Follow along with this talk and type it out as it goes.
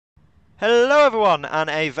Hello everyone,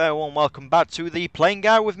 and a very warm welcome back to The Plane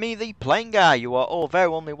Guy with me, The Plane Guy. You are all very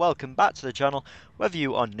warmly welcome back to the channel, whether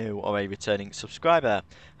you are new or a returning subscriber.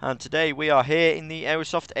 And today we are here in the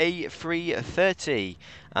Aerosoft A330,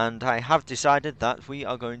 and I have decided that we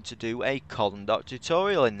are going to do a column dock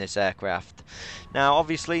tutorial in this aircraft. Now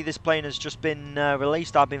obviously this plane has just been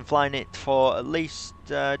released. I've been flying it for at least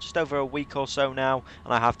just over a week or so now,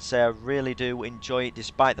 and I have to say I really do enjoy it,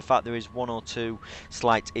 despite the fact there is one or two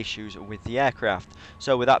slight issues with the aircraft.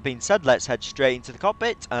 So with that being said, let's head straight into the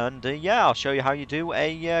cockpit, and yeah, I'll show you how you do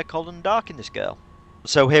a column dock in this girl.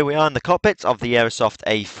 So here we are in the cockpit of the Aerosoft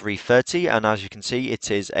A330, and as you can see, it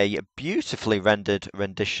is a beautifully rendered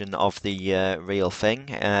rendition of the real thing.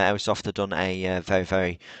 Aerosoft have done a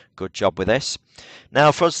very good job with this.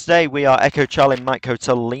 Now for us today, we are Echo Charlie Mike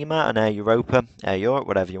Hotel Lima and Air Europa, Air Europe,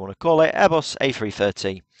 whatever you want to call it, Airbus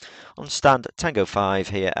A330 on stand Tango 5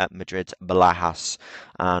 here at Madrid Barajas,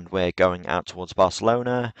 and we're going out towards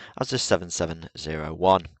Barcelona as the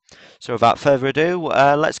 7701. So without further ado,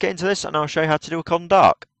 let's get into this and I'll show you how to do a column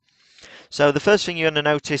dock. So the first thing you're going to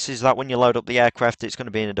notice is that when you load up the aircraft, it's going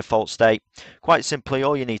to be in a default state. Quite simply,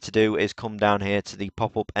 all you need to do is come down here to the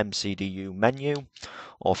pop-up MCDU menu,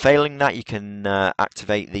 or failing that, you can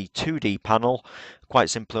activate the 2D panel. Quite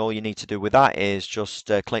simply, all you need to do with that is just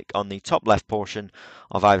click on the top left portion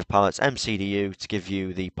of either pilot's MCDU to give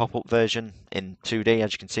you the pop-up version in 2D,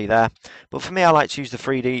 as you can see there. But for me, I like to use the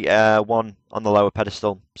 3D one on the lower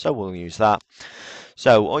pedestal, so we'll use that.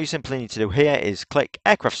 So all you simply need to do here is click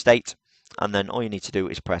Aircraft State, and then all you need to do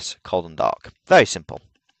is press column dock. Very simple.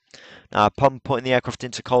 Now, upon putting the aircraft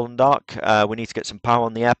into column dock, we need to get some power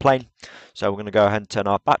on the airplane. So we're going to go ahead and turn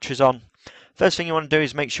our batteries on. First thing you want to do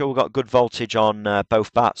is make sure we've got good voltage on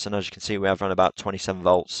both bats, and as you can see, we have around about 27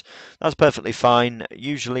 volts. That's perfectly fine.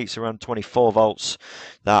 Usually it's around 24 volts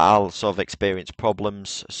that I'll sort of experience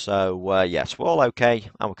problems. So yes, we're all okay,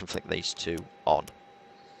 and we can flick these two on.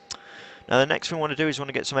 Now the next thing we want to do is we want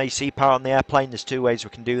to get some AC power on the airplane. There's two ways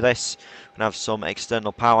we can do this. We can have some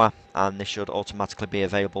external power, and this should automatically be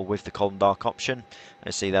available with the column dock option.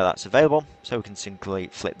 And see there, that's available, so we can simply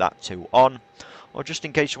flip that to on. Or just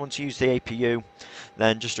in case you want to use the APU,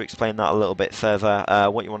 then just to explain that a little bit further,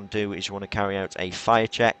 what you want to do is you want to carry out a fire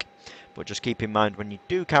check. But just keep in mind, when you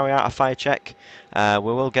do carry out a fire check, we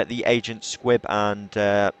will get the agent squib and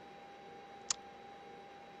disc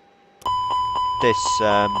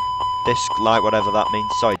light, whatever that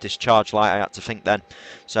means. Sorry, discharge light, I had to think then.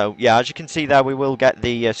 So yeah, as you can see there, we will get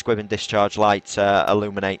the squib and discharge light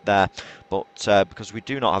illuminate there, but because we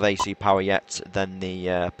do not have AC power yet, then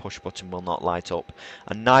the push button will not light up,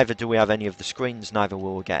 and neither do we have any of the screens, neither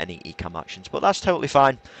will we get any ECAM actions, but that's totally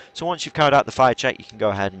fine. So once you've carried out the fire check, you can go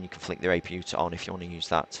ahead and you can flick the APU to on if you want to use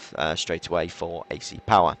that straight away for AC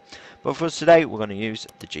power. But for us today, we're going to use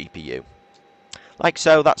the GPU. Like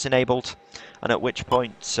so, that's enabled, and at which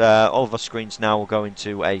point all of our screens now will go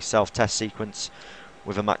into a self-test sequence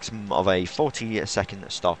with a maximum of a 40-second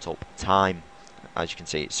startup time. As you can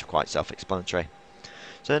see, it's quite self-explanatory.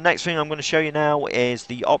 So the next thing I'm going to show you now is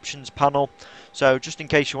the options panel. So just in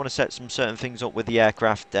case you want to set some certain things up with the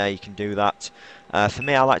aircraft, you can do that. For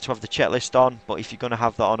me, I like to have the checklist on, but if you're going to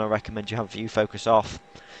have that on, I recommend you have view focus off.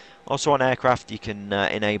 Also on aircraft, you can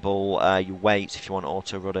enable your weight if you want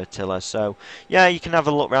auto rudder tiller. So yeah, you can have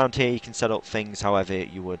a look around here. You can set up things however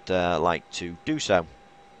you would like to do so.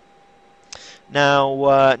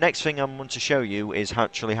 Now, next thing I'm going to show you is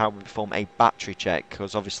actually how we perform a battery check,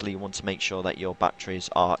 because obviously you want to make sure that your batteries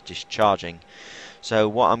are discharging. So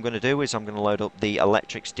what I'm going to do is I'm going to load up the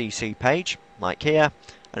electrics DC page, like here,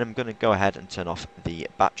 and I'm going to go ahead and turn off the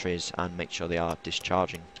batteries and make sure they are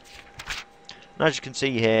discharging. And as you can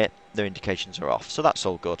see here, their indications are off, so that's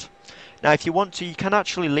all good. Now if you want to, you can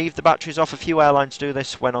actually leave the batteries off. A few airlines do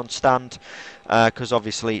this when on stand, because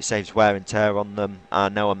obviously it saves wear and tear on them. I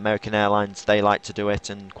know American Airlines, they like to do it,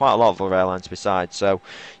 and quite a lot of other airlines besides. So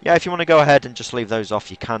yeah, if you want to go ahead and just leave those off,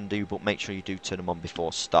 you can do, but make sure you do turn them on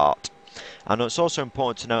before start. And it's also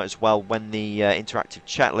important to note as well, when the interactive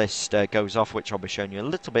checklist goes off, which I'll be showing you a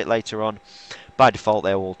little bit later on, by default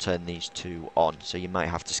they will turn these two on, so you might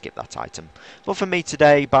have to skip that item. But for me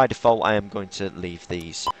today, by default, I am going to leave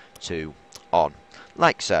these two on,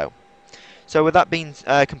 like so. So with that being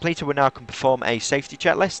completed, we now can perform a safety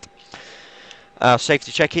checklist.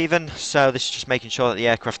 Safety check even, so this is just making sure that the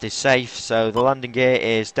aircraft is safe. So the landing gear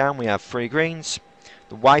is down, we have 3 greens.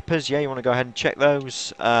 The wipers, yeah, you want to go ahead and check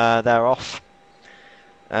those, they're off.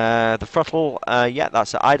 The throttle, yeah,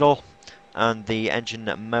 that's at idle. And the engine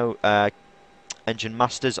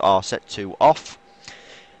masters are set to off,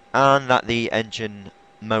 and that the engine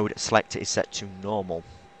mode selector is set to normal.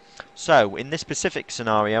 So, in this specific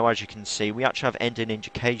scenario, as you can see, we actually have engine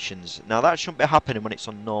indications. Now, that shouldn't be happening when it's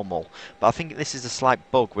on normal, but I think this is a slight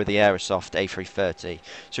bug with the Aerosoft A330.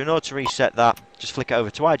 So, in order to reset that, just flick it over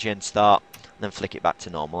to IGN Start, and then flick it back to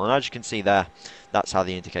normal. And as you can see there, that's how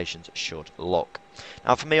the indications should look.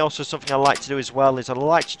 Now, for me, also, something I like to do as well is I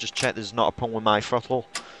like to just check there's not a problem with my throttle.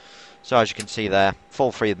 So, as you can see there,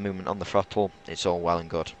 full free of movement on the throttle, it's all well and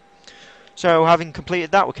good. So, having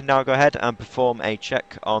completed that, we can now go ahead and perform a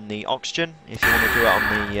check on the oxygen. If you want to do it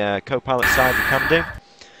on the co-pilot side, you can do,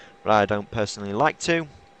 but I don't personally like to.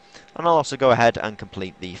 And I'll also go ahead and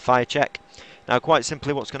complete the fire check. Now, quite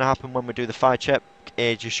simply, what's going to happen when we do the fire check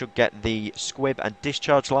is you should get the squib and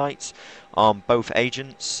discharge lights on both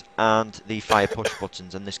agents and the fire push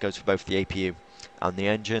buttons, and this goes for both the APU and the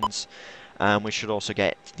engines. And we should also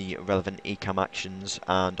get the relevant ECAM actions,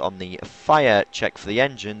 and on the fire check for the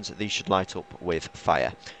engines, these should light up with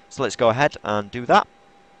fire. So let's go ahead and do that.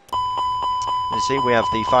 You see, we have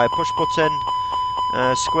the fire push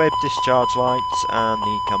button, squib, discharge lights, and the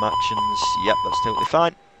ECAM actions. Yep, that's totally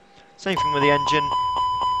fine. Same thing with the engine.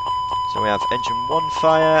 So we have engine 1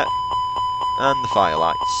 fire, and the fire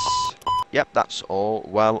lights. Yep, that's all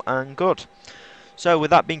well and good. So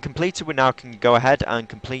with that being completed, we now can go ahead and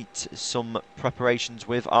complete some preparations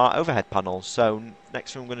with our overhead panels. So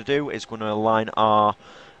next thing we're going to do is going to align our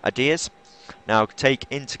ideas. Now take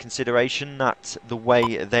into consideration that the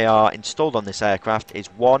way they are installed on this aircraft is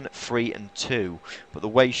 1, 3 and 2. But the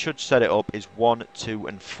way you should set it up is 1, 2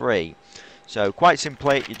 and 3. So quite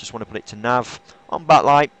simply, you just want to put it to nav. On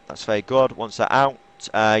backlight, that's very good. Once that's out,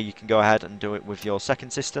 you can go ahead and do it with your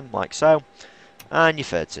second system, like so. And your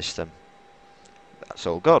third system. That's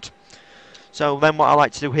all good. So then what I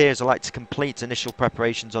like to do here is I like to complete initial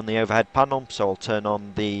preparations on the overhead panel. So I'll turn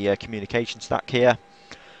on the communication stack here.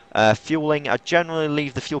 Fueling, I generally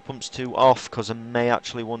leave the fuel pumps to off because I may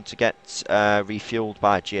actually want to get refueled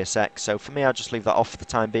by GSX. So for me, I'll just leave that off for the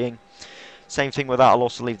time being. Same thing with that, I'll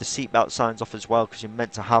also leave the seatbelt signs off as well because you're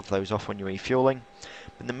meant to have those off when you're refueling.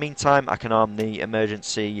 In the meantime, I can arm the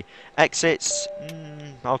emergency exits.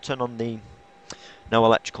 I'll turn on the no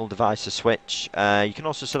electrical devices switch. You can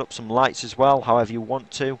also set up some lights as well, however you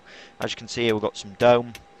want to. As you can see here, we've got some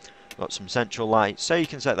dome, we've got some central lights, so you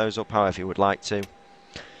can set those up however you would like to.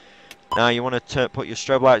 Now you want to put your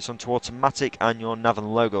strobe lights onto automatic and your nav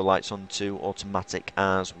and logo lights onto automatic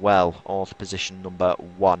as well, or to position number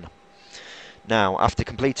 1. Now, after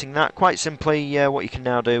completing that, quite simply, what you can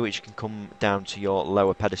now do is you can come down to your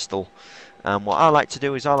lower pedestal. And what I like to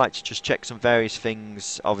do is I like to just check some various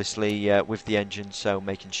things, obviously, with the engine, so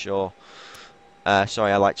making sure...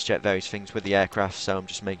 sorry, I like to check various things with the aircraft, so I'm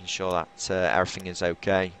just making sure that everything is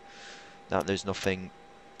okay, that there's nothing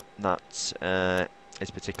that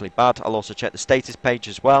is particularly bad. I'll also check the status page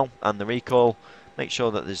as well, and the recall, make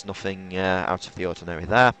sure that there's nothing out of the ordinary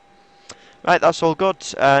there. Right, that's all good.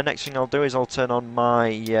 Next thing I'll do is I'll turn on my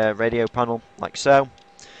radio panel, like so.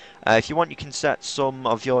 If you want, you can set some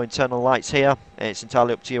of your internal lights here. It's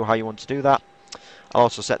entirely up to you how you want to do that. I'll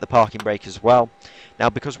also set the parking brake as well. Now,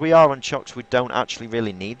 because we are on chocks, we don't actually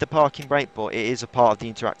really need the parking brake, but it is a part of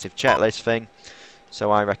the interactive checklist thing, so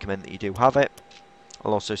I recommend that you do have it.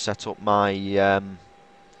 I'll also set up my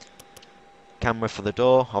camera for the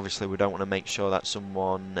door. Obviously, we don't want to make sure that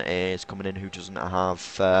someone is coming in who doesn't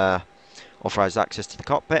have authorised access to the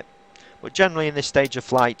cockpit. But generally in this stage of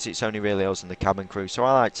flight, it's only really us and the cabin crew, so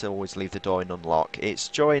I like to always leave the door in unlock. It's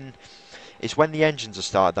when the engines are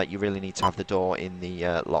started that you really need to have the door in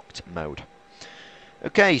the locked mode.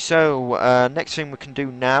 Okay, so next thing we can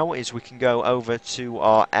do now is we can go over to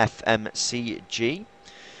our FMCG.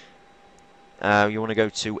 You want to go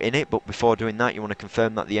to init, but before doing that you want to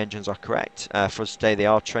confirm that the engines are correct. For us today they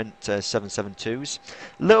are Trent 772s.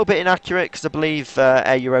 A little bit inaccurate because I believe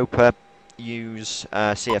Air Europa use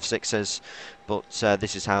CF6s, but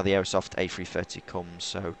this is how the Aerosoft A330 comes,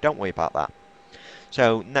 so don't worry about that.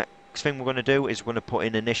 So next thing we're going to do is we're going to put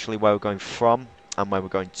in initially where we're going from and where we're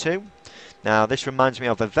going to. Now this reminds me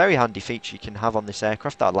of a very handy feature you can have on this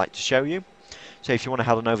aircraft that I'd like to show you. So if you want to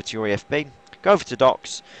head on over to your EFB, go over to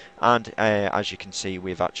docs, and as you can see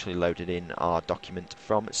we've actually loaded in our document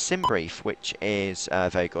from SimBrief, which is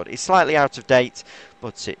very good. It's slightly out of date,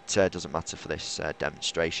 but it doesn't matter for this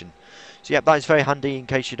demonstration. So yeah, that is very handy in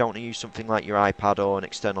case you don't want to use something like your iPad or an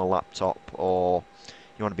external laptop, or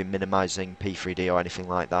you want to be minimising P3D or anything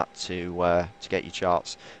like that to get your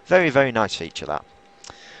charts. Very, very nice feature that.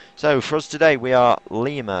 So for us today we are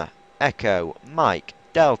Lima, Echo, Mike,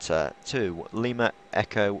 Delta 2, Lima,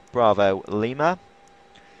 Echo, Bravo, Lima.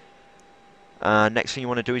 Next thing you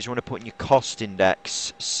want to do is you want to put in your cost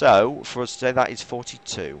index. So for us today that is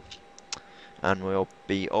 42. and we'll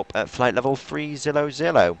be up at flight level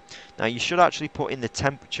 300. Now you should actually put in the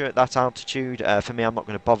temperature at that altitude. For me, I'm not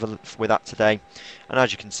going to bother with that today, and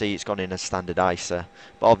as you can see, it's gone in as standard ISA,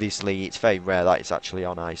 but obviously it's very rare that it's actually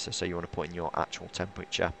on ISA, so you want to put in your actual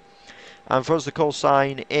temperature. And for us, the call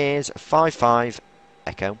sign is 55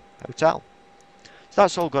 Echo Hotel. So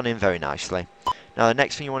that's all gone in very nicely. Now the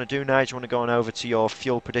next thing you want to do now is you want to go on over to your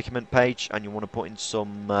fuel predicament page, and you want to put in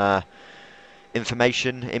some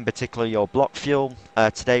information, in particular your block fuel.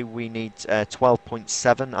 Today we need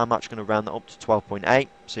 12.7. I'm actually going to round that up to 12.8,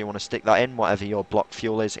 so you want to stick that in, whatever your block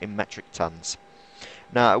fuel is in metric tons.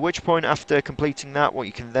 Now at which point, after completing that, what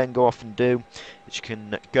you can then go off and do is you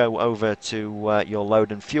can go over to your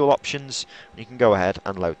load and fuel options, and you can go ahead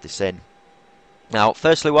and load this in. Now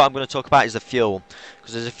firstly, what I'm going to talk about is the fuel,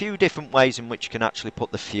 because there's a few different ways in which you can actually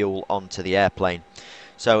put the fuel onto the airplane.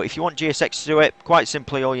 So if you want GSX to do it, quite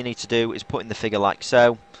simply all you need to do is put in the figure like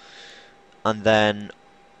so, and then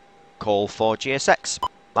call for GSX,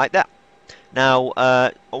 like that. Now,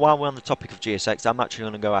 while we're on the topic of GSX, I'm actually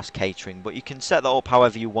going to go ask catering, but you can set that up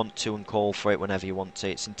however you want to and call for it whenever you want to.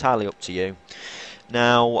 It's entirely up to you.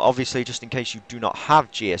 Now, obviously, just in case you do not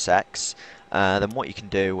have GSX, then what you can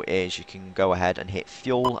do is you can go ahead and hit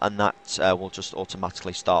fuel, and that will just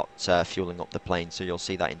automatically start fueling up the plane, so you'll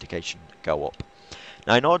see that indication go up.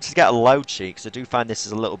 Now in order to get a load sheet, because I do find this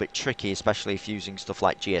is a little bit tricky, especially if using stuff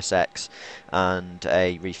like GSX and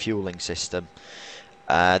a refueling system,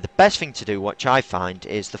 the best thing to do, which I find,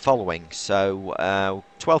 is the following. So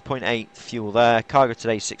 12.8 fuel there, cargo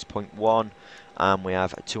today 6.1, and we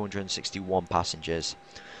have 261 passengers.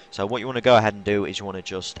 So what you want to go ahead and do is you want to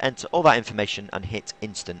just enter all that information and hit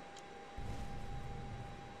instant.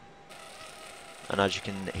 And as you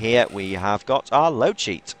can hear, we have got our load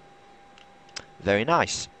sheet. Very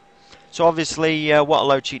nice. So obviously what a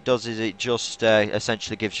load sheet does is it just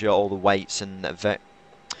essentially gives you all the weights and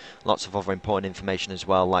lots of other important information as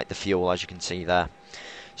well, like the fuel, as you can see there.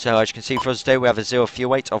 So as you can see, for us today we have a zero fuel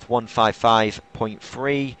weight of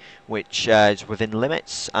 155.3, which is within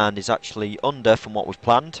limits and is actually under from what we've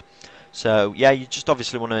planned. So yeah, you just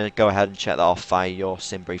obviously want to go ahead and check that off via your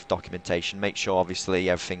sim brief documentation. Make sure obviously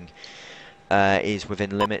everything is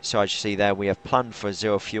within limits. So as you see there, we have planned for a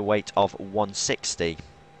zero fuel weight of 160,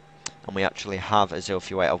 and we actually have a zero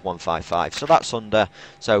fuel weight of 155, so that's under.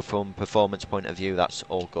 So from performance point of view, that's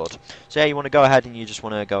all good. So yeah, you want to go ahead and you just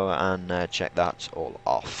want to go and check that all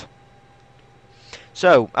off.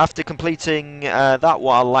 So after completing that,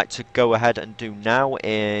 what I'd like to go ahead and do now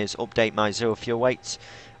is update my zero fuel weight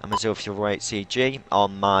and my zero fuel weight CG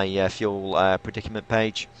on my fuel predicament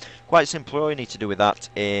page. Quite simply, all you need to do with that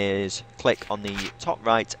is click on the top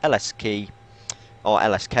right LS key, or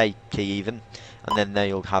LSK key even, and then there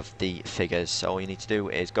you'll have the figures. So all you need to do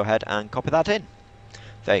is go ahead and copy that in.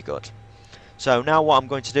 Very good. So now what I'm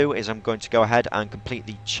going to do is I'm going to go ahead and complete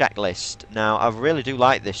the checklist. Now I really do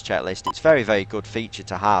like this checklist. It's very, very good feature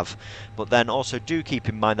to have, but then also do keep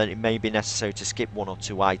in mind that it may be necessary to skip one or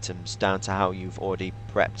two items down to how you've already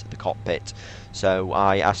prepped the cockpit. So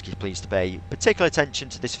I ask you please to pay particular attention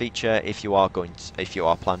to this feature if you are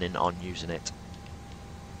planning on using it.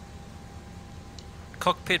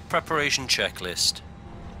 Cockpit preparation checklist.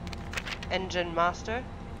 Engine master.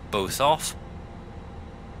 Both off.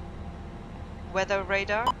 Weather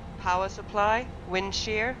radar. Power supply. Wind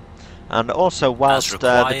shear. And also, whilst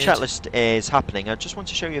the checklist is happening, I just want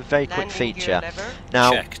to show you a very quick feature.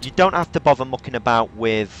 Now, you don't have to bother mucking about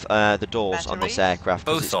with the doors on this aircraft,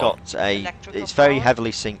 because it's very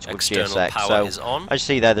heavily synced with GSX. So as you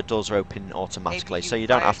see there, the doors are open automatically, so you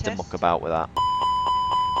don't have to muck about with that.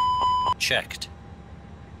 Checked.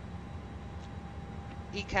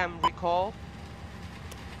 ECAM recall.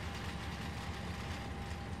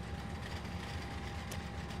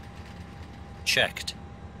 Checked.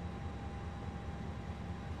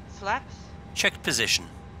 Flaps. Checked position.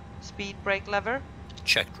 Speed brake lever.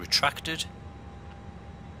 Checked retracted.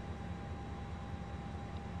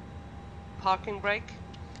 Parking brake.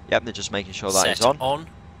 Yep, they're just making sure that is on.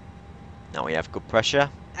 Now we have good pressure.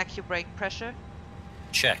 Accu-brake pressure.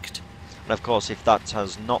 Checked. And of course, if that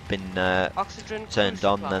has not been turned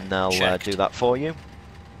on, then they'll do that for you.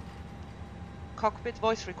 Cockpit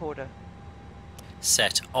voice recorder.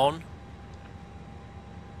 Set on.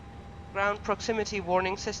 Ground proximity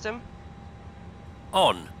warning system.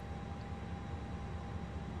 On.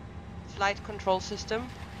 Flight control system.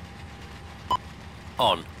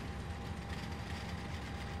 On.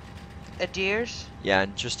 ADIRS. Yeah,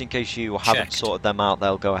 and just in case you haven't sorted them out,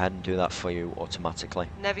 they'll go ahead and do that for you automatically.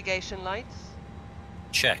 Navigation lights.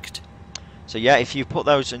 Checked. So yeah, if you put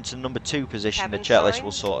those into number 2 position, Cabin the checklist sign.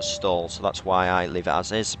 will sort of stall, so that's why I leave it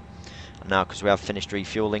as is. And now, because we have finished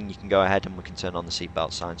refueling, you can go ahead and we can turn on the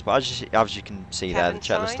seatbelt signs. But as you can see there, the Cabin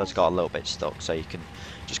checklist has signs. got a little bit stuck, so you can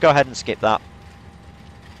just go ahead and skip that.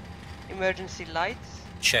 Emergency lights.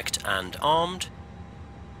 Checked and armed.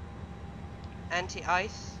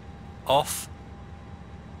 Anti-ice. Off.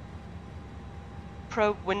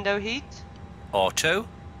 Probe window heat. Auto.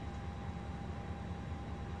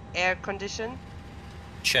 Air condition.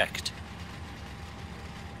 Checked.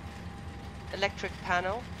 Electric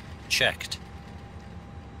panel. Checked.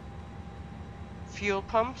 Fuel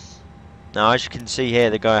pumps. Now, as you can see here,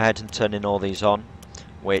 they go ahead and turn in all these on,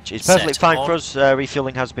 which is perfectly Set fine on. for us.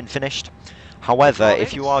 Refueling has been finished. However,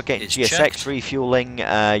 if you are getting It's GSX checked. refueling,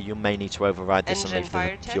 you may need to override this and Engine leave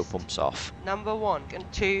fire the fuel test. pumps off. Number 1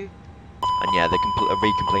 and 2. And yeah, they're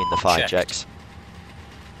recompleting the fire Checked. checks.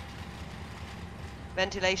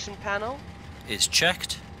 Ventilation panel. Is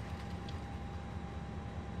checked.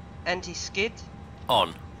 Anti-skid.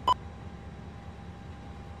 On.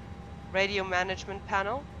 Radio management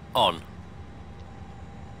panel. On.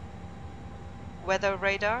 Weather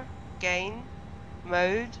radar. Gain.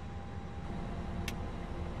 Mode.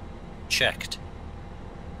 Checked.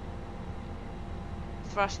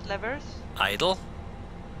 Thrust levers. Idle.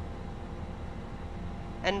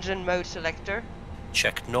 Engine mode selector.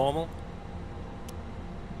 Checked normal.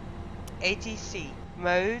 ATC.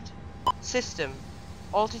 Mode. System.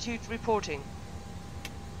 Altitude reporting.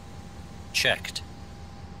 Checked.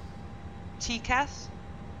 TCAS.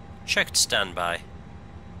 Checked standby.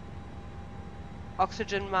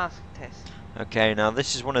 Oxygen mask test. Okay, now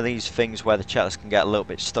this is one of these things where the checklist can get a little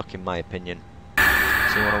bit stuck, in my opinion.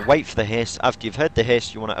 So you want to wait for the hiss. After you've heard the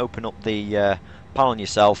hiss, you want to open up the panel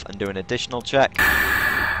yourself and do an additional check.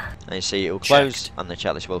 And you see it will close, Checked. and the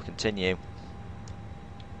checklist will continue.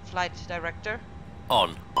 Flight director.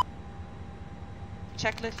 On.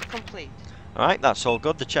 Checklist complete. Alright, that's all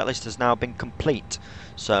good. The checklist has now been complete.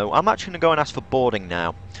 So I'm actually going to go and ask for boarding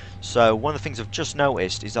now. So one of the things I've just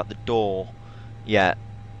noticed is that the door, yeah,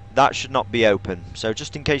 that should not be open. So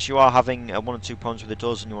just in case you are having one or two problems with the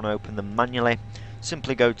doors and you want to open them manually,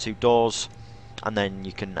 simply go to doors and then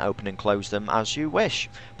you can open and close them as you wish.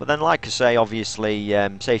 But then, like I say, obviously,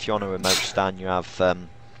 say if you're on a remote stand, you have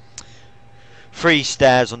 3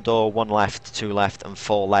 stairs on door, 1 left, 2 left and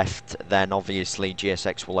 4 left, then obviously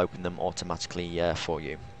GSX will open them automatically for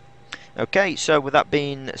you. Okay, so with that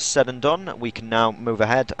being said and done, we can now move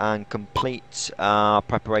ahead and complete our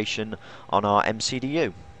preparation on our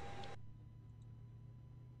MCDU.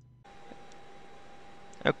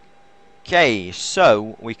 Okay,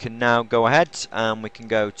 so we can now go ahead and we can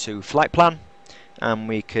go to flight plan and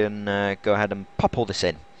we can go ahead and pop all this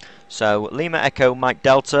in. So Lima Echo Mike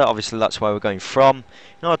Delta, obviously that's where we're going from.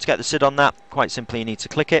 In order to get the SID on that, quite simply you need to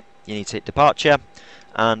click it, you need to hit departure,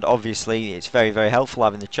 and obviously it's very helpful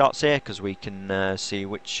having the charts here because we can see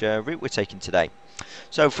which route we're taking today.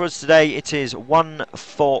 So for us today it is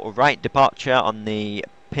 14 right departure on the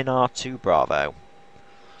Pinar 2 Bravo.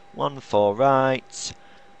 14 right,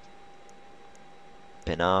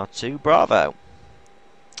 Pinar 2 Bravo.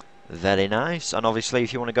 Very nice. And obviously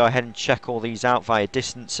if you want to go ahead and check all these out via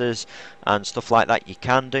distances and stuff like that, you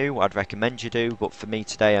can do. I'd recommend you do, but for me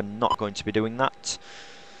today I'm not going to be doing that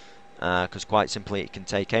because quite simply it can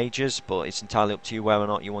take ages, but it's entirely up to you whether or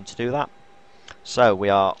not you want to do that. So we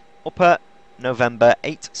are up at November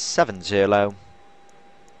 870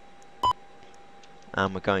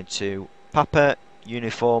 and we're going to Papa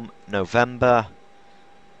Uniform November,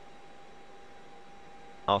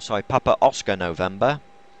 oh sorry, Papa Oscar November.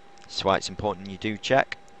 That's why it's important you do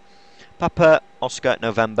check. Papa Oscar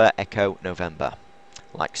November Echo November,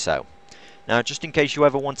 like so. Now just in case you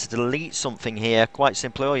ever want to delete something here, quite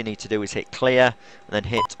simply all you need to do is hit clear and then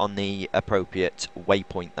hit on the appropriate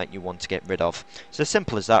waypoint that you want to get rid of. It's as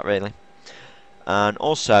simple as that really. And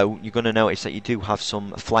also you're going to notice that you do have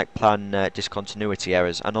some flight plan discontinuity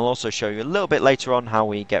errors, and I'll also show you a little bit later on how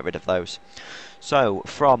we get rid of those. So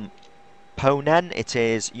from Ponen it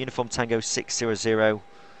is Uniform Tango 600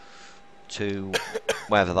 to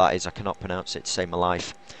wherever that is, I cannot pronounce it to save my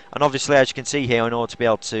life. And obviously as you can see here, in order to be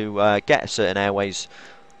able to get certain airways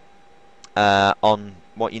on,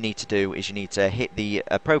 what you need to do is you need to hit the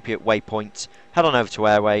appropriate waypoint, head on over to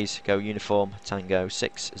Airways, go Uniform Tango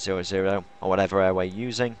 600 or whatever airway you're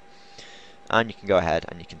using, and you can go ahead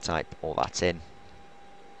and you can type all that in.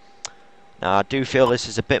 Now I do feel this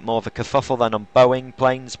is a bit more of a kerfuffle than on Boeing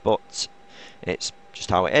planes, but it's just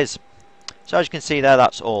how it is. So as you can see there,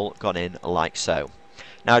 that's all gone in like so.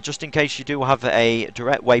 Now just in case you do have a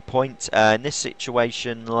direct waypoint, in this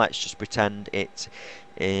situation let's just pretend it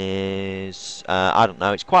is, I don't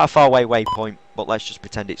know, it's quite a far away waypoint, but let's just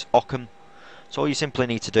pretend it's Ockham. So all you simply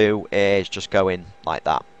need to do is just go in like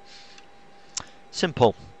that.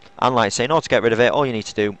 Simple. And like I say, in order to get rid of it, all you need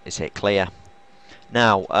to do is hit clear.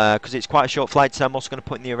 Now, because it's quite a short flight, so I'm also going to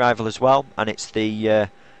put in the arrival as well, and it's the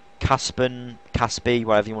Caspi,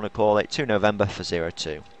 whatever you want to call it, 2 November for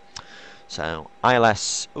 02. So,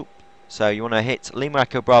 ILS, so you want to hit Lima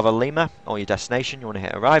Echo Bravo Lima, or your destination, you want to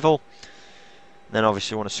hit arrival. Then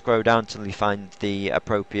obviously you want to scroll down until you find the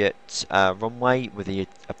appropriate runway with the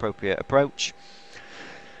appropriate approach.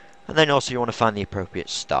 And then also you want to find the appropriate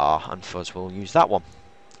star, and for us we'll use that one.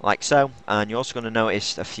 Like so, and you're also going to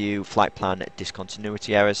notice a few flight plan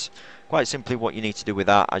discontinuity errors. Quite simply what you need to do with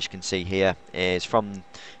that, as you can see here, is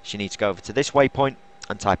you need to go over to this waypoint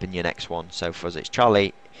and type in your next one. So for us it's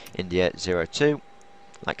Charlie India 02,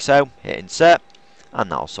 like so, hit insert,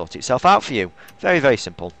 and that'll sort itself out for you. Very, very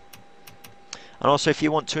simple. And also if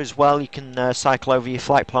you want to as well, you can cycle over your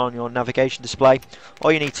flight plan on your navigation display.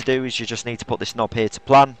 All you need to do is you just need to put this knob here to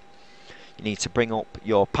plan. You need to bring up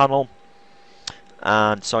your panel,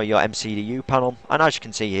 and so your MCDU panel, and as you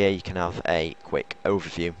can see here you can have a quick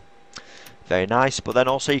overview. Very nice. But then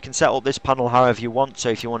also you can set up this panel however you want. So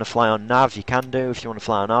if you want to fly on nav, you can do. If you want to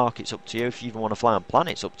fly on arc, it's up to you. If you even want to fly on plan,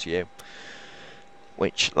 it's up to you.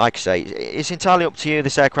 Which, like I say, it's entirely up to you.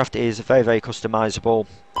 This aircraft is very, very customizable,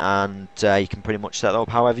 and you can pretty much set it up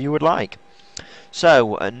however you would like.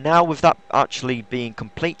 So now with that actually being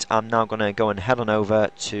complete, I'm now going to go and head on over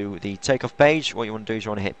to the takeoff page. What you want to do is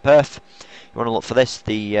you want to hit perf. You want to look for this,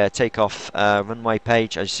 the takeoff runway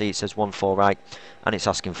page. As you see, it says 14 right, and it's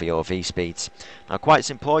asking for your V speeds. Now, quite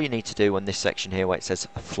simple, all you need to do in this section here where it says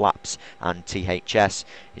flaps and THS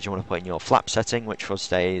is you want to put in your flap setting, which for us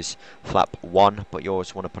today is flap 1, but you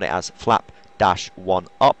always want to put it as flap-1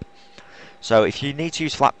 up. So if you need to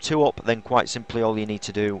use flap 2 up, then quite simply all you need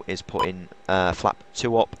to do is put in flap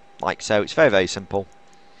 2 up, like so. It's very, very simple.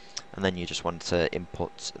 And then you just want to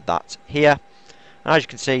input that here. And as you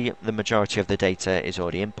can see, the majority of the data is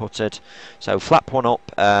already inputted. So flap 1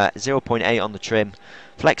 up, 0.8 on the trim.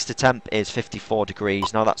 Flex to temp is 54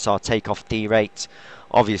 degrees. Now that's our takeoff D rate.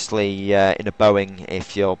 Obviously, in a Boeing,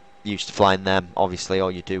 if you're used to flying them, obviously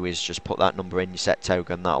all you do is just put that number in, you set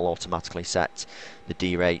toga, and that'll automatically set the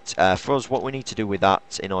D rate. For us, what we need to do with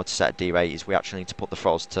that in order to set a D rate is we actually need to put the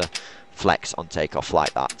throttles to flex on takeoff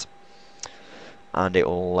like that. And it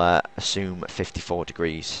will assume 54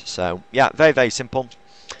 degrees. So yeah, very, very simple.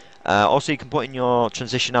 Also you can put in your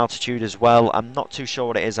transition altitude as well. I'm not too sure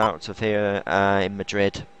what it is out of here in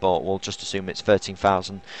Madrid, but we'll just assume it's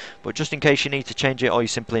 13,000. But just in case you need to change it, all you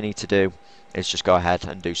simply need to do is just go ahead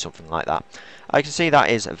and do something like that. I can see that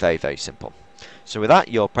is very, very simple. So with that,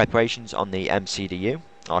 your preparations on the MCDU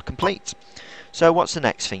are complete. So what's the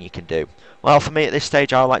next thing you can do? Well, for me at this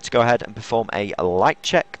stage, I like to go ahead and perform a light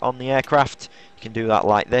check on the aircraft. You can do that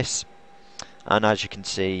like this, and as you can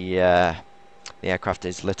see, the aircraft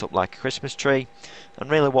is lit up like a Christmas tree. And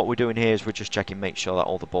really what we're doing here is we're just checking, make sure that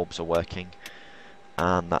all the bulbs are working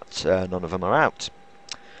and that none of them are out.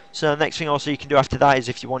 So the next thing also you can do after that is,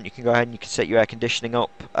 if you want, you can go ahead and you can set your air conditioning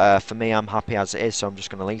up. For me, I'm happy as it is, so I'm just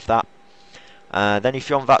going to leave that. Then if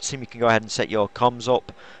you're on VATSIM, you can go ahead and set your comms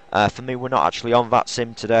up. For me, we're not actually on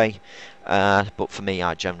VATSIM today, but for me,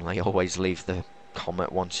 I generally always leave the comm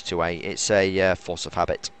at 1228. It's a force of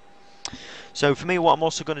habit. So for me, what I'm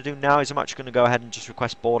also going to do now is I'm actually going to go ahead and just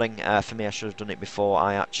request boarding. For me, I should have done it before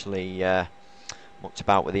I actually mucked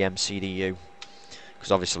about with the MCDU,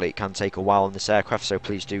 because obviously it can take a while on this aircraft, so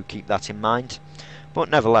please do keep that in mind. But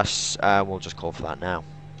nevertheless, we'll just call for that now.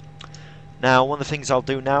 Now, one of the things I'll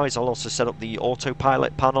do now is I'll also set up the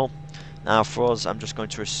autopilot panel. Now for us, I'm just going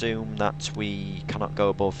to assume that we cannot go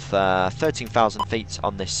above 13,000 feet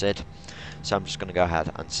on this SID, so I'm just going to go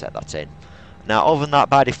ahead and set that in. Now other than that,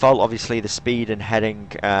 by default, obviously the speed and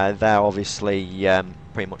heading, they're obviously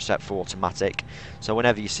pretty much set for automatic. So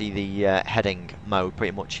whenever you see the heading mode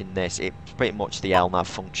pretty much in this, it's pretty much the LNAV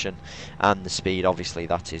function, and the speed, obviously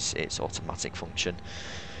that is its automatic function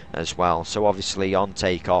as well. So obviously on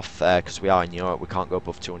takeoff, because we are in Europe, we can't go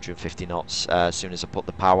above 250 knots. As soon as I put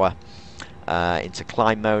the power into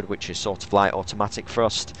climb mode, which is sort of like automatic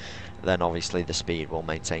thrust, then obviously the speed will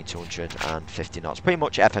maintain 250 knots. Pretty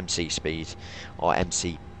much FMC speed, or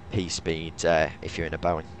MCP speed if you're in a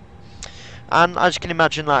Boeing. And as you can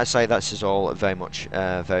imagine, like I say, this is all very much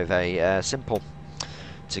very, very simple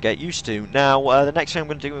to get used to. Now the next thing I'm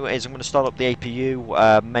going to do is I'm going to start up the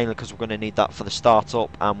APU, mainly because we're going to need that for the startup,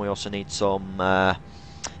 and we also need some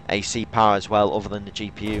AC power as well, other than the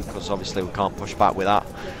GPU, because obviously we can't push back with that.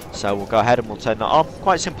 So we'll go ahead and we'll turn that on.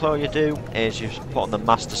 Quite simple. All you do is you put on the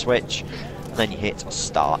master switch, and then you hit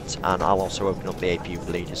start, and I'll also open up the APU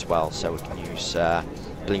bleed as well, so we can use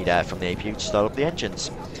bleed air from the APU to start up the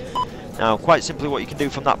engines. Now, quite simply, what you can do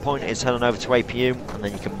from that point is head on over to APU, and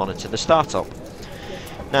then you can monitor the startup.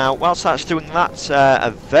 Now, whilst that's doing that,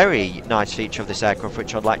 a very nice feature of this aircraft,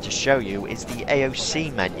 which I'd like to show you, is the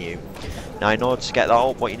AOC menu. Now, in order to get that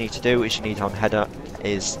up, what you need to do is you need to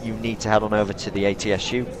head on over to the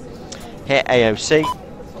ATSU, hit AOC,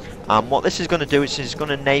 and what this is going to do is it's going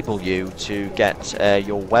to enable you to get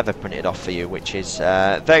your weather printed off for you, which is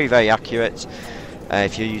very, very accurate.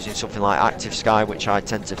 If you're using something like Active Sky, which I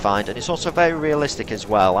tend to find, and it's also very realistic as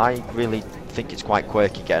well. I really think it's quite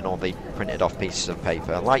quirky getting all the printed off pieces of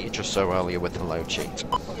paper, like you just saw earlier with the load sheet.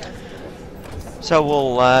 So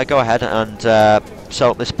we'll go ahead and set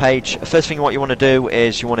up this page. First thing what you want to do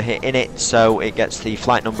is you want to hit init so it gets the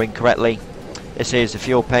flight numbering correctly. This is the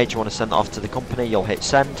fuel page. You want to send it off to the company. You'll hit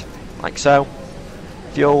send, like so.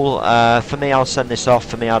 Fuel, for me, I'll send this off.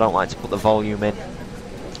 For me, I don't like to put the volume in.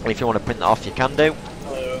 If you want to print that off, you can do,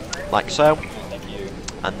 like so.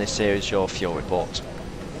 And this here is your fuel report.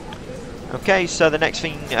 Okay, so the next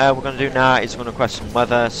thing we're going to do now is we're going to request some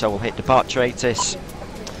weather. So we'll hit departure ATIS,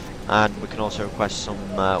 and we can also request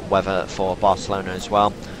some weather for Barcelona as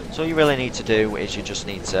well. So all you really need to do is you just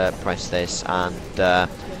need to press this, and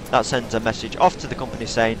that sends a message off to the company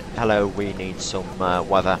saying, hello, we need some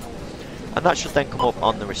weather. And that should then come up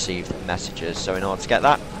on the received messages. So in order to get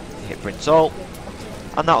that, hit print all,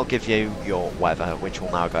 and that'll give you your weather, which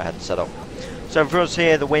we'll now go ahead and set up. So for us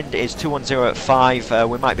here, the wind is 210 at 5.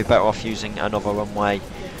 We might be better off using another runway,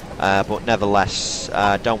 but nevertheless,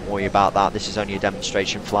 don't worry about that. This is only a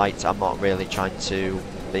demonstration flight. I'm not really trying to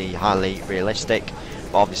be highly realistic.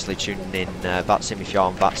 But obviously tuning in VATSIM, if you're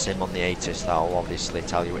on VATSIM on the ATIS, that'll obviously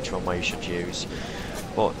tell you which runway you should use.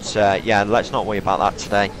 But yeah, let's not worry about that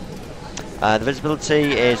today. The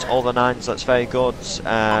visibility is all the 9s, that's very good.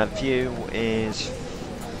 View is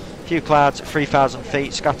few clouds at 3,000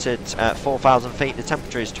 feet, scattered at 4,000 feet. The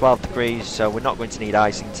temperature is 12 degrees, so we're not going to need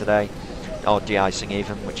icing today, or de-icing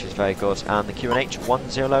even, which is very good. And the QNH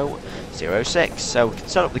 1006, so we can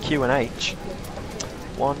set up the QNH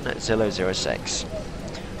 1006.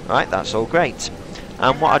 Right, that's all great.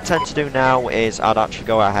 And what I tend to do now is I'd actually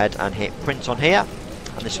go ahead and hit print on here,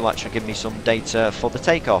 and this will actually give me some data for the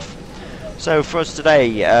takeoff. So for us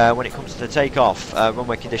today, when it comes to the takeoff,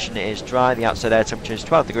 runway condition is dry, the outside air temperature is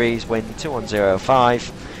 12 degrees, wind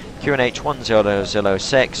 210.5, QNH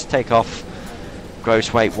 1006, takeoff,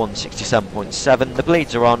 gross weight 167.7, the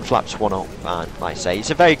bleeds are on, flaps 1 up, and like I say, it's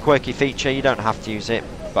a very quirky feature, you don't have to use it,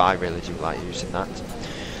 but I really do like using that.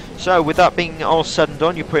 So with that being all said and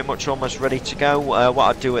done, you're pretty much almost ready to go. What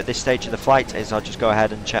I'll do at this stage of the flight is I'll just go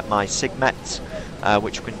ahead and check my SIGMET,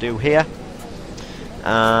 which we can do here.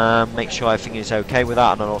 Make sure everything is okay with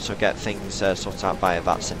that, and I'll also get things sorted out via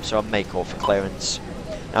VATSIM, so I'll make all for clearance.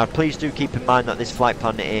 Now please do keep in mind that this flight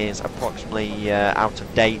plan is approximately out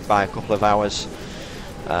of date by a couple of hours,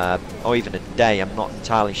 or even a day, I'm not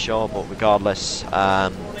entirely sure, but regardless,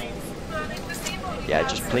 yeah,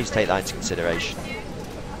 just please take that into consideration.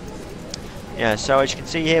 Yeah, so as you can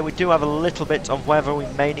see here, we do have a little bit of weather we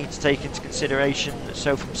may need to take into consideration.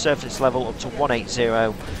 So from surface level up to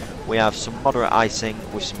 180, we have some moderate icing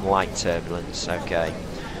with some light turbulence. Okay,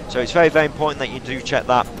 so it's very, very important that you do check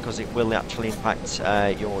that, because it will actually impact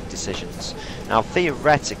your decisions. Now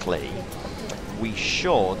theoretically, we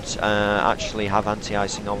should actually have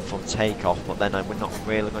anti-icing on from takeoff, but then we're not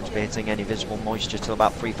really going to be hitting any visible moisture till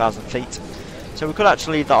about 3,000 feet. So we could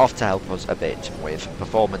actually leave that off to help us a bit with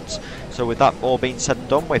performance. So with that all being said and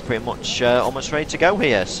done, we're pretty much almost ready to go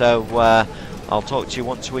here. So I'll talk to you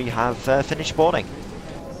once we have finished boarding.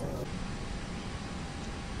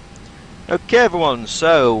 Okay everyone,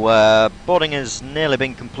 so boarding has nearly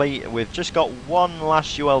been complete. We've just got one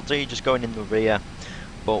last ULD just going in the rear.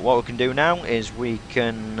 But what we can do now is we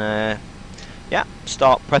can yeah,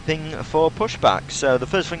 start prepping for pushback. So the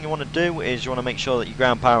first thing you want to do is you want to make sure that your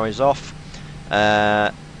ground power is off.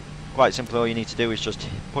 Quite simply, all you need to do is just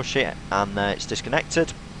push it and it's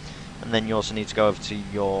disconnected, and then you also need to go over to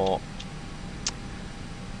your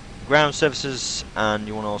ground services and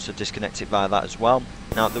you want to also disconnect it via that as well.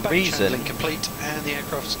 Now the reason complete and the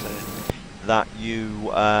aircraft's clear. that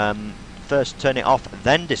you first turn it off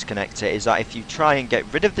then disconnect it is that if you try and get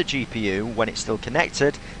rid of the GPU when it's still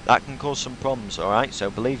connected, that can cause some problems. Alright, so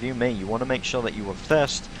believe you me, you want to make sure that you have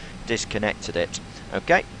first disconnected it.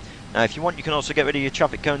 Okay. Now if you want, you can also get rid of your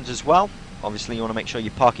traffic cones as well. Obviously you want to make sure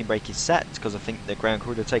your parking brake is set, because I think the ground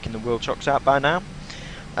crew would have taken the wheel chocks out by now.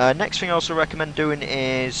 Next thing I also recommend doing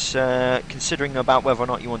is considering about whether or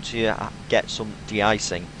not you want to get some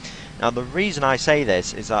de-icing. Now the reason I say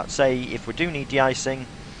this is that, say if we do need de-icing,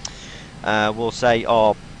 we'll say,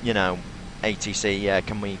 oh, you know, ATC,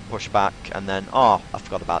 can we push back, and then, oh, I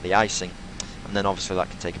forgot about the icing, and then obviously that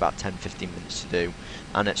can take about 10-15 minutes to do.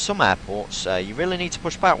 And at some airports, you really need to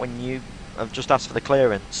push back when you have just asked for the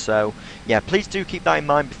clearance. So yeah, please do keep that in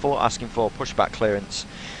mind before asking for pushback clearance.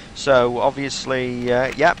 So obviously,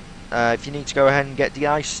 if you need to go ahead and get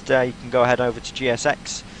de-iced, you can go ahead over to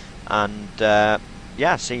GSX and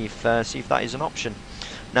yeah, see if that is an option.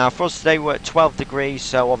 Now for us today we're at 12 degrees,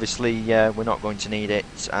 so obviously we're not going to need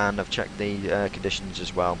it, and I've checked the conditions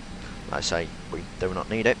as well. Like I say, we do not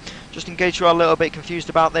need it. Just in case you are a little bit confused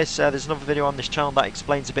about this, there's another video on this channel that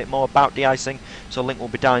explains a bit more about de-icing, so a link will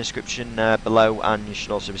be down in the description below, and you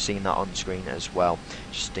should also be seeing that on screen as well,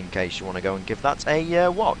 just in case you want to go and give that a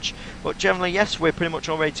watch. But generally, yes, we're pretty much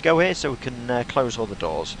all ready to go here, so we can close all the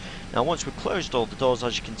doors. Now once we've closed all the doors,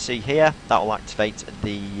 as you can see here, that will activate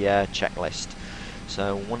the checklist.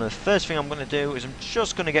 So one of the first thing I'm going to do is I'm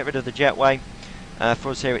just going to get rid of the jetway.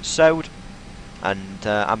 For us here it's sewed, and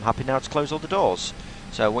I'm happy now to close all the doors.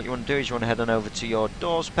 So what you want to do is you want to head on over to your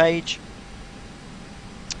doors page,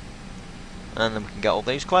 and then we can get all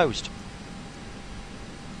these closed.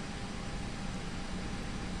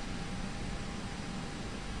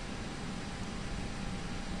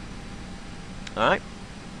 Alright,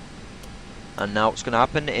 and now what's going to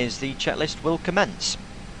happen is the checklist will commence.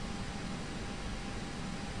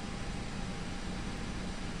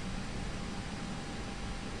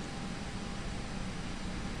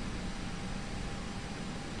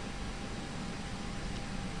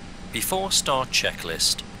 Before start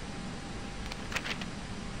checklist.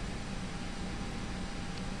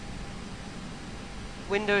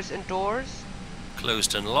 Windows and doors.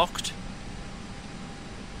 Closed and locked.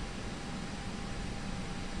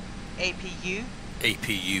 APU.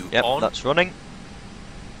 APU Yep, on. that's running.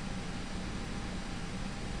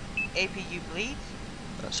 APU bleed.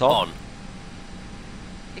 That's on.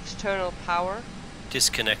 External power.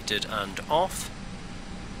 Disconnected and off.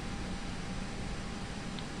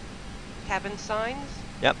 Cabin signs.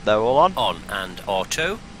 Yep, they're all on. On and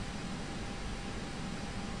auto.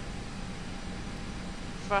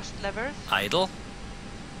 Thrust levers. Idle.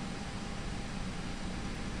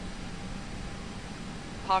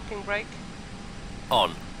 Parking brake.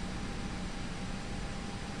 On.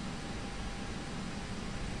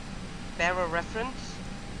 Bearer reference.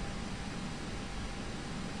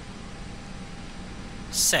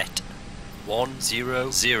 Set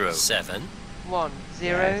 1007.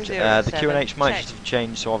 1007. The QNH might Check. just have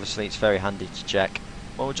changed, so obviously it's very handy to check.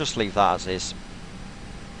 Well, we'll just leave that as is.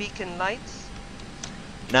 Beacon lights.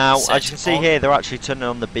 Now, Set as you can see on. here, they're actually turning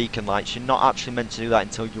on the beacon lights. You're not actually meant to do that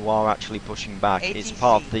until you are actually pushing back. It's ATC.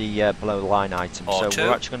 part of the below the line item, so Auto.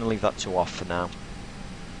 we're actually going to leave that to off for now.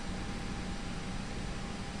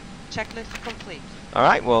 Checklist complete.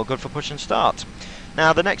 Alright, well, good for push and start.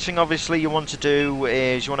 Now, the next thing obviously you want to do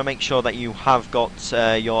is you want to make sure that you have got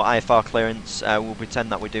your IFR clearance. We'll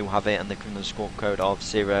pretend that we do have it, and they're given the squawk code of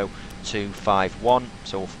 0251,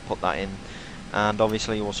 so we'll put that in. And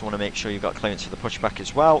obviously you also want to make sure you've got clearance for the pushback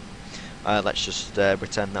as well. Let's just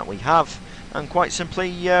pretend that we have, and quite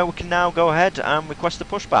simply we can now go ahead and request the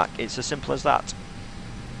pushback. It's as simple as that.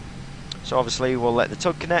 So obviously we'll let the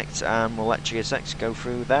tug connect, and we'll let GSX go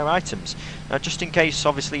through their items. Now just in case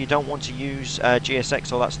obviously you don't want to use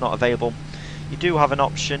GSX, or that's not available, you do have an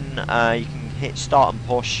option. You can hit start and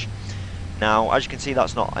push. Now as you can see,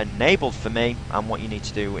 that's not enabled for me, and what you need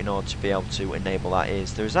to do in order to be able to enable that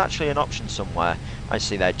is there's actually an option somewhere. I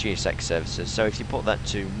see there, GSX services. So if you put that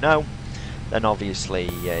to no, then obviously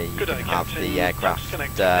you can have the aircraft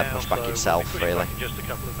push back itself, really. In just a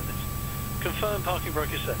couple of minutes. Confirm parking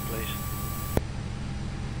brake is set, please.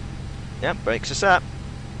 Yep, brakes are set.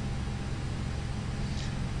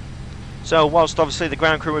 So whilst obviously the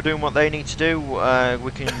ground crew are doing what they need to do,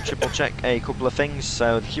 we can triple check a couple of things.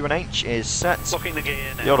 So the QNH is set, Locking the gear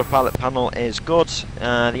now. the autopilot panel is good, the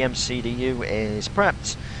MCDU is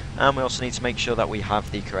prepped, and we also need to make sure that we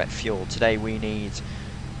have the correct fuel. Today we need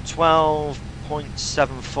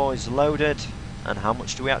 12.74 is loaded, and how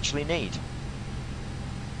much do we actually need?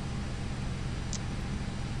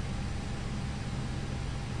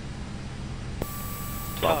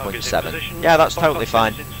 12.7. Yeah, that's totally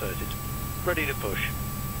fine. Ready to push.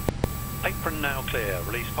 Apron now clear.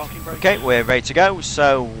 Release parking brake. Okay, we're ready to go.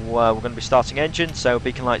 So we're going to be starting engine. So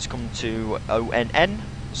beacon lights come to ONN.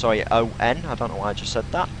 Sorry, ON. I don't know why I just said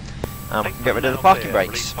that. And we can get rid of the parking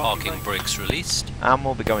brakes. Parking brakes released. And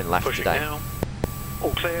we'll be going left Pushing today. now.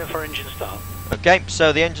 All clear for engine start. Okay,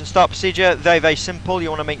 so the engine start procedure, very, very simple. You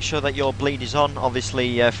want to make sure that your bleed is on.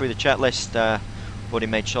 Obviously, through the checklist, we've already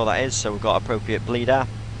made sure that is, so we've got appropriate bleed air.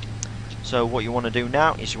 So what you want to do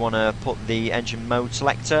now is you want to put the engine mode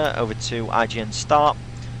selector over to IGN start.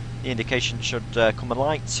 The indication should come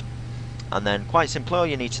alight, and then quite simply all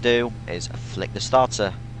you need to do is flick the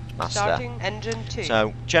starter master. Starting engine 2.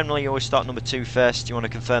 So generally you always start number 2 first. You want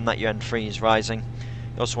to confirm that your N3 is rising.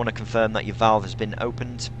 You also want to confirm that your valve has been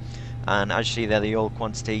opened, and as you see there, the oil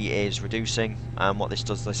quantity is reducing, and what this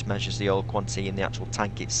does, this measures the oil quantity in the actual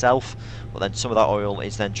tank itself, but then some of that oil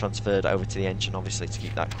is then transferred over to the engine, obviously, to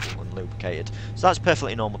keep that cool and lubricated. So that's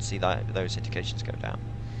perfectly normal to see that those indications go down.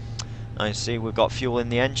 Now you see we've got fuel in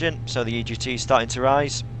the engine, so the EGT is starting to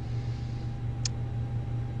rise.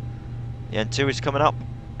 The N2 is coming up,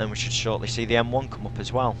 and we should shortly see the M1 come up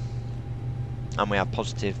as well. And we have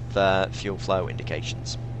positive fuel flow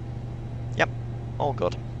indications. Yep, all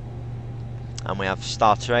good. And we have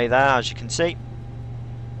starter A there, as you can see.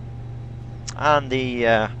 And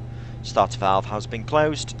the starter valve has been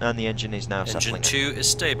closed, and the engine is now settling. Engine 2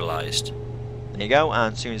 is stabilised. There you go,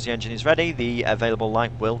 and as soon as the engine is ready, the available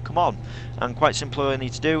light will come on. And quite simply, all you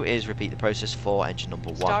need to do is repeat the process for engine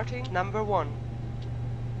number 1. Starting number 1.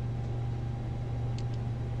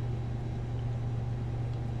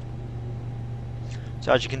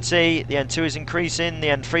 So as you can see, the N2 is increasing, the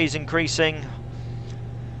N3 is increasing,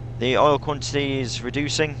 the oil quantity is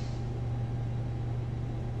reducing.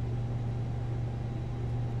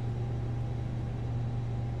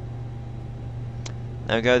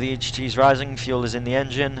 There we go, the EGT is rising, fuel is in the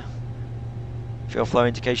engine, fuel flow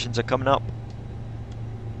indications are coming up.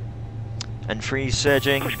 N3 is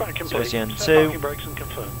surging, so is the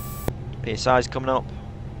N2. PSI is coming up,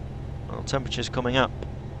 well, temperature's coming up.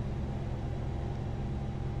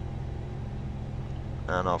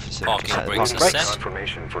 And obviously Parking set the brakes parking are brakes. set.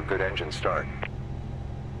 Confirmation for good engine start.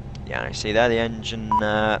 Yeah, you see there the engine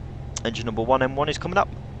engine number 1 M1 is coming up.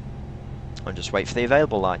 And just wait for the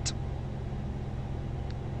available light.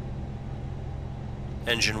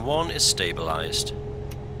 Engine 1 is stabilised.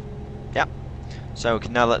 Yep. So we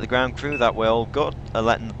can now let the ground crew that we're all good,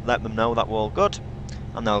 let them know that we're all good,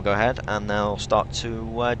 and they'll go ahead and they'll start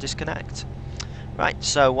to disconnect. Right.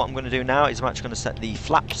 So what I'm going to do now is I'm actually going to set the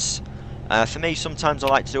flaps. For me, sometimes I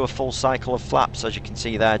like to do a full cycle of flaps, as you can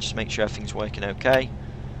see there, just make sure everything's working okay.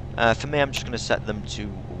 For me, I'm just going to set them to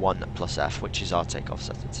 1+F, which is our takeoff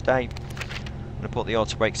setting today. I'm going to put the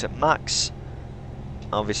auto brakes at max.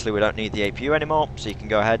 Obviously, we don't need the APU anymore, so you can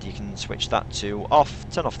go ahead, you can switch that to off,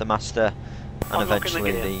 turn off the master, and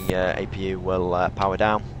eventually the APU will power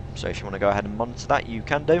down. So if you want to go ahead and monitor that, you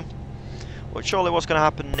can do. But surely what's going to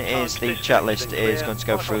happen is the checklist is going to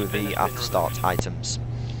go through the after start items.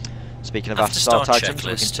 Speaking of after start items,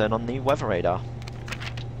 we can turn on the weather radar.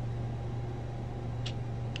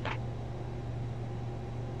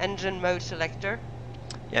 Engine mode selector.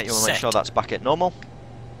 Yeah, you want to make sure that's back at normal.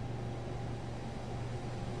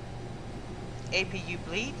 APU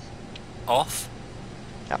bleed. Off.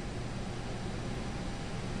 Yep.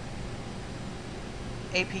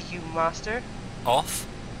 APU master. Off.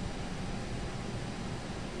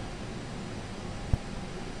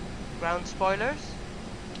 Ground spoilers.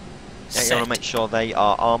 Yeah, you want to make sure they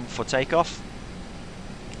are armed for takeoff.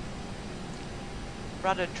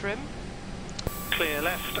 Rudder trim. Clear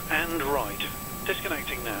left and right.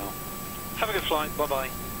 Disconnecting now. Have a good flight. Bye bye.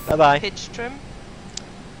 Bye bye. Pitch trim.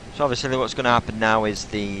 So obviously what's going to happen now is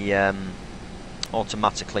the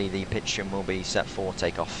automatically the pitch trim will be set for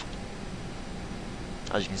takeoff.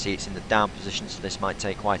 As you can see, it's in the down position, so this might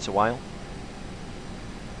take quite a while.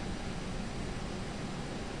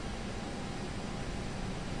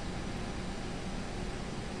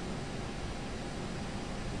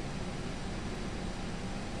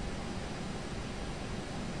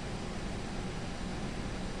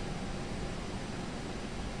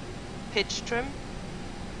 Pitch trim.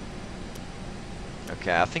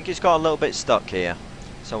 Okay, I think it's got a little bit stuck here,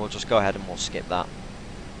 so we'll just go ahead and we'll skip that.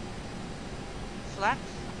 Flaps.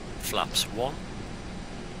 Flaps 1.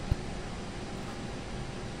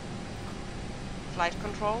 Flight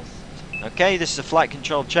controls. Okay, this is a flight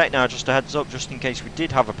control check now, just a heads up, just in case we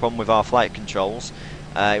did have a problem with our flight controls.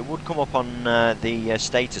 It would come up on the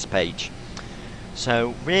status page.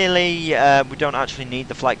 So really, we don't actually need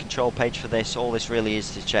the flight control page for this. All this really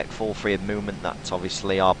is to check full free of movement, that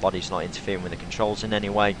obviously our body's not interfering with the controls in any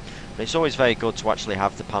way. But it's always very good to actually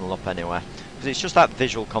have the panel up anywhere, because it's just that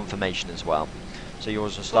visual confirmation as well. So you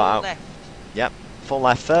always start out. Left. Yep, full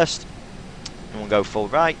left first, and we'll go full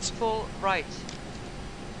right. Full right.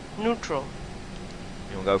 Neutral.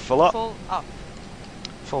 And we'll go full up. Full up.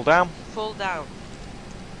 Full down. Full down.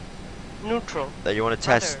 Neutral. Then you want to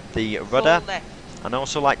test the rudder. Full left. And I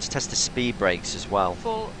also like to test the speed brakes as well.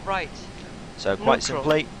 Full right. So quite Neutral.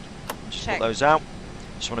 simply, just Check. put those out.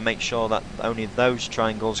 Just want to make sure that only those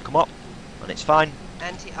triangles come up, and it's fine.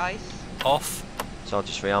 Anti-ice. Off. So I'll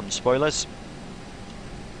just rearm the spoilers.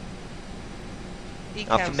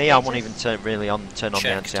 Now Ecam for me, I won't status. even turn on the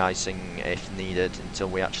Checked. anti-icing if needed until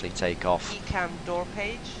we actually take off. Ecam door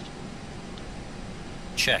page.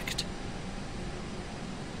 Checked.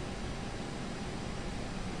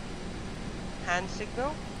 Hand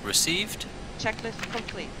signal. Received. Checklist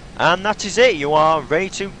complete. And that is it, you are ready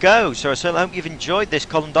to go. So I certainly hope you've enjoyed this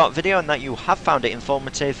column dart video and that you have found it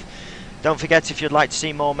informative. Don't forget, if you'd like to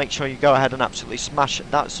see more, make sure you go ahead and absolutely smash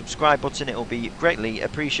that subscribe button. It will be greatly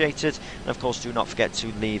appreciated. And of course, do not forget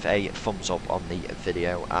to leave a thumbs up on the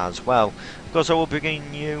video as well. Of course, I will be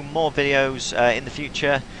bringing you more videos in the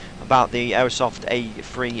future about the Aerosoft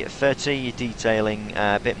A330, detailing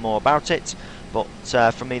a bit more about it. But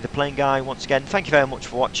from me, the Plane Guy, once again, thank you very much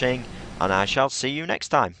for watching, and I shall see you next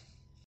time.